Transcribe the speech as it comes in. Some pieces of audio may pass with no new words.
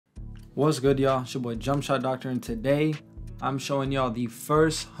What's good, y'all? It's your boy Jumpshot Doctor, and today I'm showing y'all the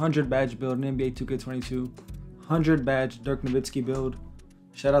first 100 badge build in NBA 2K22. 100 badge Dirk Nowitzki build.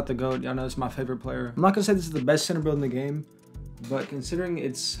 Shout out the GOAT. Y'all know it's my favorite player. I'm not gonna say this is the best center build in the game, but considering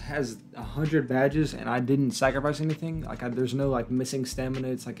it has 100 badges and I didn't sacrifice anything, there's no missing stamina,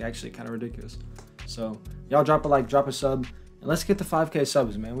 it's actually kind of ridiculous. So y'all drop a like, drop a sub, and let's get the 5K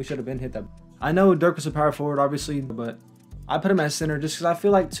subs, man. We should have been hit that. I know Dirk was a power forward, obviously, but I put him at center just because I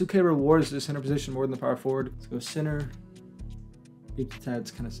feel like 2K rewards the center position more than the power forward. Let's go center. Keep the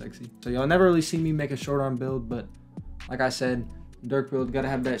tats kind of sexy. So y'all never really see me make a short arm build, but like I said, Dirk build, gotta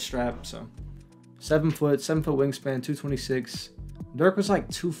have that strap. So 7 foot wingspan, 226. Dirk was like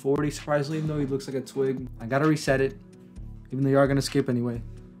 240, surprisingly, even though he looks like a twig. I gotta reset it, even though you are gonna skip anyway.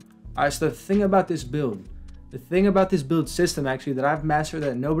 All right, so the thing about this build system actually that I've mastered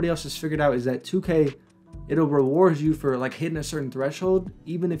that nobody else has figured out is that 2K, it'll reward you for hitting a certain threshold.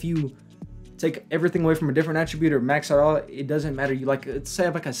 Even if you take everything away from a different attribute or max out all, it doesn't matter. You let's say I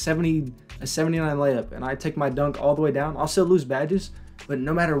have a 79 layup and I take my dunk all the way down, I'll still lose badges, but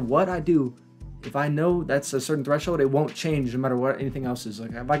no matter what I do, if I know that's a certain threshold, it won't change no matter what anything else is.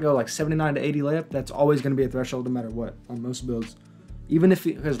 If I go 79 to 80 layup, that's always going to be a threshold no matter what on most builds. Even if,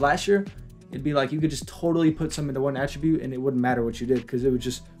 because last year, it'd be you could just totally put some into one attribute and it wouldn't matter what you did because it would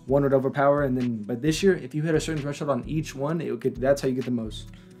just, one would overpower. And then, but this year, if you hit a certain threshold on each one, that's how you get the most.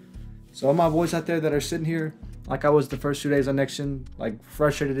 So all my boys out there that are sitting here, like I was the first 2 days on Next Gen,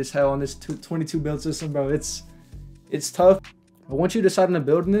 frustrated as hell on this 22 build system, bro. It's tough. But once you decide on a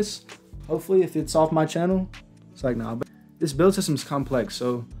build in this, hopefully if it's off my channel, it's nah, but this build system's complex.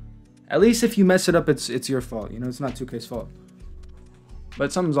 So at least if you mess it up, it's your fault. You know, it's not 2K's fault.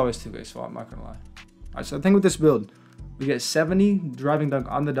 But something's always 2K's fault, I'm not gonna lie. All right, so the thing with this build, we get 70 driving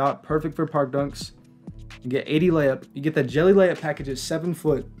dunk on the dot, perfect for park dunks. You get 80 layup. You get the jelly layup packages, 7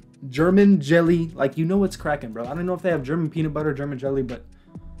 foot, German jelly. You know what's cracking, bro. I don't know if they have German peanut butter, German jelly, but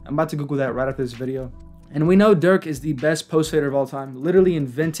I'm about to Google that right after this video. And we know Dirk is the best post fader of all time. Literally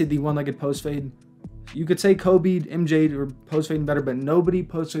invented the one-legged post fade. You could say Kobe, MJ, or post fading better, but nobody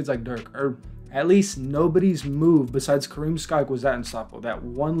post fades like Dirk, or at least nobody's move besides Kareem Scott was that unstoppable. That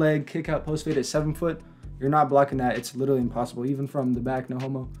one leg kick out post fade at 7 foot, you're not blocking that. It's literally impossible. Even from the back, no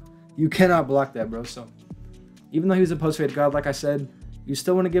homo. You cannot block that, bro. So even though he was a post fade god, like I said, you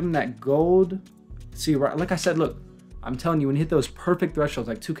still want to give him that gold. See, right, like I said, look, I'm telling you, when you hit those perfect thresholds,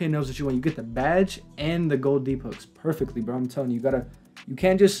 2K knows what you want. You get the badge and the gold deep hooks perfectly, bro. I'm telling you, you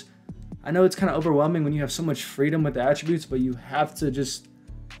can't just, I know it's kind of overwhelming when you have so much freedom with the attributes, but you have to just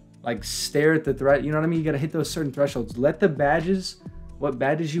stare at the threat. You know what I mean? You got to hit those certain thresholds. Let the badges, what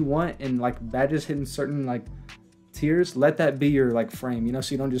badges you want, and badges hitting certain tiers, let that be your frame, you know,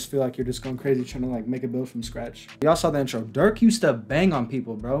 so you don't just feel you're just going crazy trying to make a build from scratch. Y'all saw the intro. Dirk used to bang on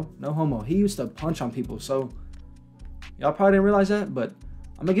people, bro. No homo. He used to punch on people. So y'all probably didn't realize that, but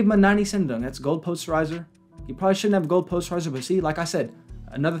I'm gonna give him a 90 cent dunk. That's gold posterizer. He probably shouldn't have gold posterizer, but see, like I said,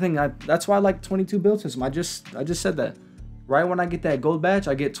 another thing, that's why I like 22 build system. I just said that. Right when I get that gold badge,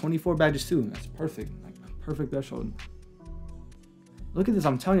 I get 24 badges too. That's perfect. Perfect threshold. Look at this.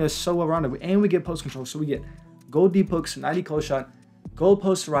 I'm telling you, it's so well rounded. And we get post control. So we get gold deep hooks, 90 close shot, gold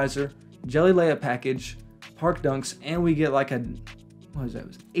posterizer, jelly layup package, park dunks, and we get what is that?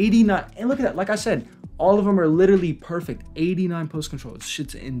 89. And look at that. Like I said, all of them are literally perfect. 89 post control. This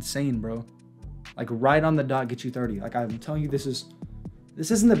shit's insane, bro. Right on the dot, get you 30. I'm telling you, this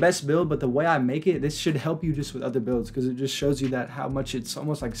isn't the best build, but the way I make it, this should help you just with other builds because it just shows you that how much it's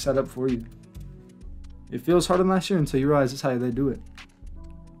almost set up for you. It feels harder than last year until you realize that's how they do it.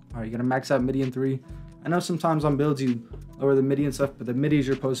 All right, you're gonna max out midi and 3. I know sometimes on builds you lower the midi and stuff, but the midi is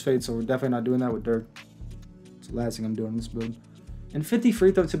your post fade, so we're definitely not doing that with Dirk. It's the last thing I'm doing in this build. And 50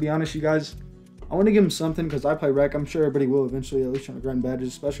 free throw, to be honest, you guys, I want to give him something because I play rec. I'm sure everybody will eventually, at least trying to grind badges,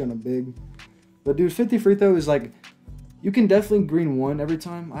 especially on a big. But dude, 50 free throw is you can definitely green 1 every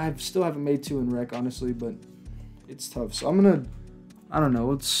time. I still haven't made 2 in rec, honestly, but it's tough. So I'm gonna, I don't know,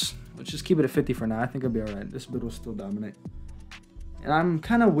 let's just keep it at 50 for now. I think I'll be all right. This build will still dominate. And I'm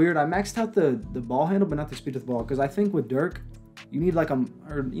kind of weird. I maxed out the ball handle, but not the speed of the ball, because I think with Dirk, you need or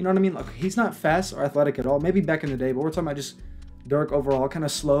you know what I mean? He's not fast or athletic at all. Maybe back in the day, but we're talking about just Dirk overall, kind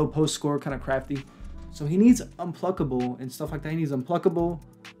of slow, post score, kind of crafty. So he needs unpluckable and stuff like that. He needs unpluckable,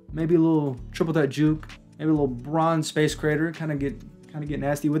 maybe a little triple threat juke. Maybe a little bronze space creator, kind of get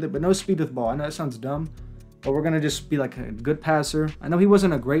nasty with it, but no speed with the ball. I know that sounds dumb, but we're gonna just be a good passer. I know he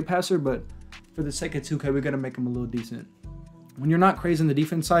wasn't a great passer, but for the sake of 2K, we gotta make him a little decent. When you're not crazy on the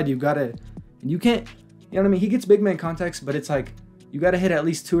defense side, you gotta, and you can't, you know what I mean? He gets big man contacts, but it's you gotta hit at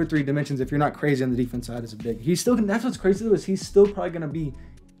least 2 or 3 dimensions if you're not crazy on the defense side as a big. He's still, that's what's crazy though, is he's still probably gonna be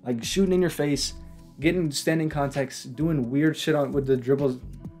like shooting in your face, getting standing contacts, doing weird shit with the dribbles.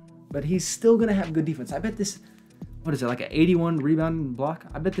 But he's still gonna have good defense. I bet this, what is it, like an 81 rebound block?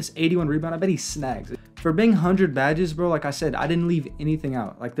 I bet this 81 rebound, I bet he snags. For being 100 badges, bro, like I said, I didn't leave anything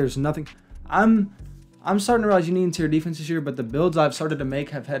out. Like there's nothing. I'm starting to realize you need interior defense this year, but the builds I've started to make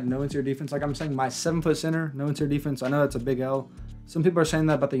have had no interior defense. Like I'm saying, my 7-foot center, no interior defense. I know that's a big L. Some people are saying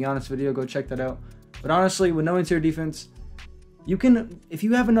that about the Giannis video. Go check that out. But honestly, with no interior defense, you can, if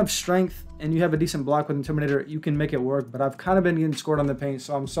you have enough strength and you have a decent block with Intimidator, you can make it work. But I've kind of been getting scored on the paint,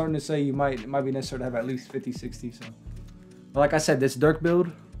 so I'm starting to say it might be necessary to have at least 50, 60. So, but like I said, this Dirk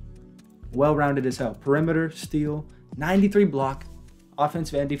build, well-rounded as hell. Perimeter, steal, 93 block,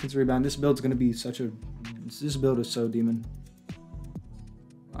 offensive and defensive rebound. This build's gonna be this build is so demon.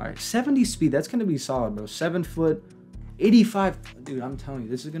 All right, 70 speed. That's gonna be solid, bro. 7 foot, 85. Dude, I'm telling you,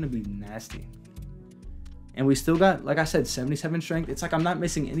 this is gonna be nasty. And we still got, like I said, 77 strength. It's like I'm not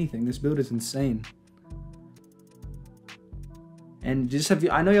missing anything. This build is insane. And just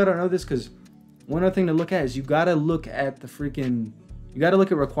I know y'all don't know this, because one other thing to look at is you gotta look at the freaking, you gotta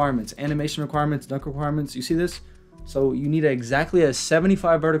look at requirements, animation requirements, dunk requirements. You see this? So you need exactly a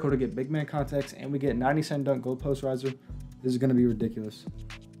 75 vertical to get big man contacts, and we get 97 dunk goal post riser. This is gonna be ridiculous.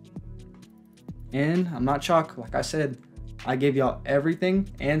 And I'm not chalk, like I said, I gave y'all everything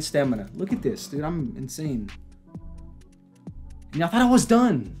and stamina. Look at this, dude, I'm insane. And y'all thought I was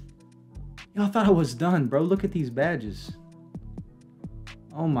done. Y'all thought I was done, bro. Look at these badges.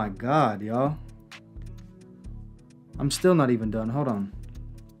 Oh my God, y'all. I'm still not even done, hold on.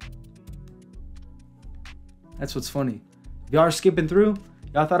 That's what's funny. Y'all are skipping through.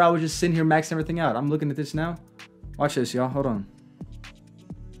 Y'all thought I was just sitting here maxing everything out. I'm looking at this now. Watch this, y'all. Hold on.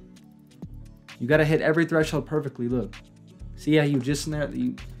 You gotta hit every threshold perfectly. Look. See how you just in there?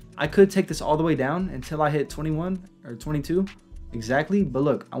 I could take this all the way down until I hit 21 or 22. Exactly. But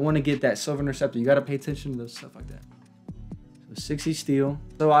look, I want to get that silver interceptor. You gotta pay attention to those stuff like that. So 60 steal.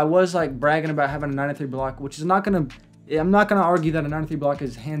 So I was like bragging about having a 93 block, which is not gonna, I'm not gonna argue that a 93 block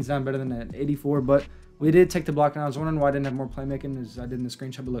is hands down better than an 84, but we did take the block, and I was wondering why I didn't have more playmaking as I did in the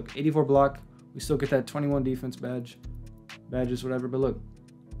screenshot. But look, 84 block, we still get that 21 defense badges, whatever. But look,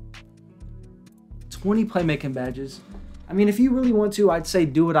 20 playmaking badges. I mean, if you really want to, I'd say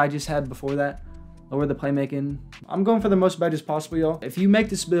do what I just had before that. Lower the playmaking. I'm going for the most badges possible, y'all. If you make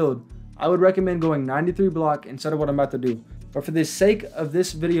this build, I would recommend going 93 block instead of what I'm about to do. But for the sake of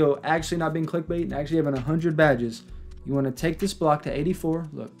this video actually not being clickbait and actually having 100 badges, you want to take this block to 84.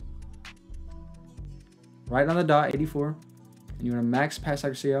 Look. Right on the dot, 84. And you want to max pass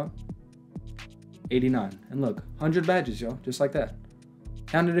accuracy out, 89. And look, 100 badges, y'all, just like that.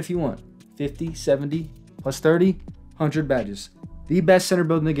 Count it if you want. 50, 70, plus 30, 100 badges. The best center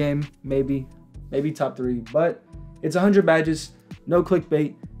build in the game, maybe top 3. But it's 100 badges, no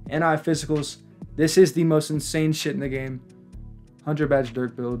clickbait, and I have physicals. This is the most insane shit in the game. 100 badge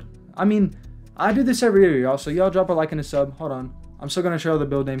Dirk build. I mean, I do this every year, y'all. So y'all drop a like and a sub. Hold on. I'm still going to show the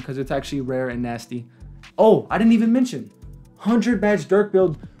build name because it's actually rare and nasty. Oh, I didn't even mention 100 badge Dirk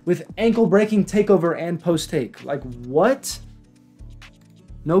build with ankle breaking takeover and post take. Like what?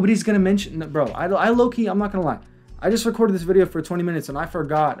 Nobody's gonna mention, bro. I low-key, I'm not gonna lie, I just recorded this video for 20 minutes and I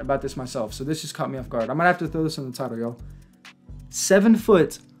forgot about this myself, so this just caught me off guard. I might have to throw this in the title, y'all. 7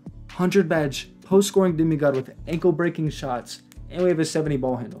 foot 100 badge post scoring demigod with ankle breaking shots, and we have a 70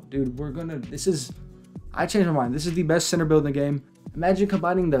 ball handle. Dude, I changed my mind. This is the best center build in the game. Imagine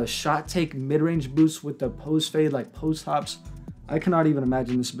combining the shot take mid-range boost with the post fade, like post hops. I cannot even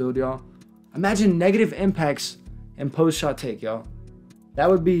imagine this build, y'all. Imagine negative impacts and post shot take, y'all. That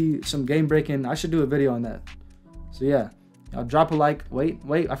would be some game breaking. I should do a video on that. So yeah, y'all drop a like. Wait,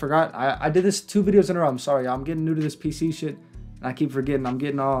 I forgot. I did this 2 videos in a row. I'm sorry, y'all. I'm getting new to this PC shit, and I keep forgetting.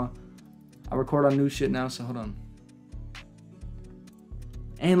 I record on new shit now, so hold on.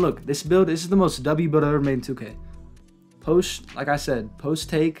 And look, this is the most W build I've ever made in 2K. Post, like I said, post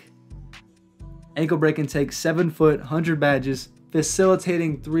take, ankle break and take, 7 foot, 100 badges,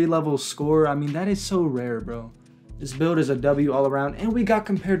 facilitating 3-level score. I mean, that is so rare, bro. This build is a W all around, and we got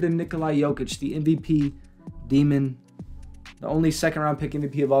compared to Nikola Jokic, the MVP demon, the only 2nd round pick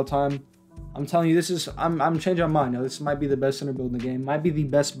MVP of all time. I'm telling you, I'm changing my mind. Now, this might be the best center build in the game. Might be the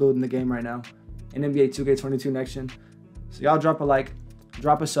best build in the game right now in NBA 2K22 next gen. So y'all drop a like,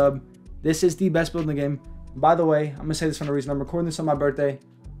 drop a sub. This is the best build in the game. By the way, I'm gonna say this for no reason. I'm recording this on my birthday.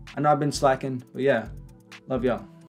 I know I've been slacking, but yeah, love y'all.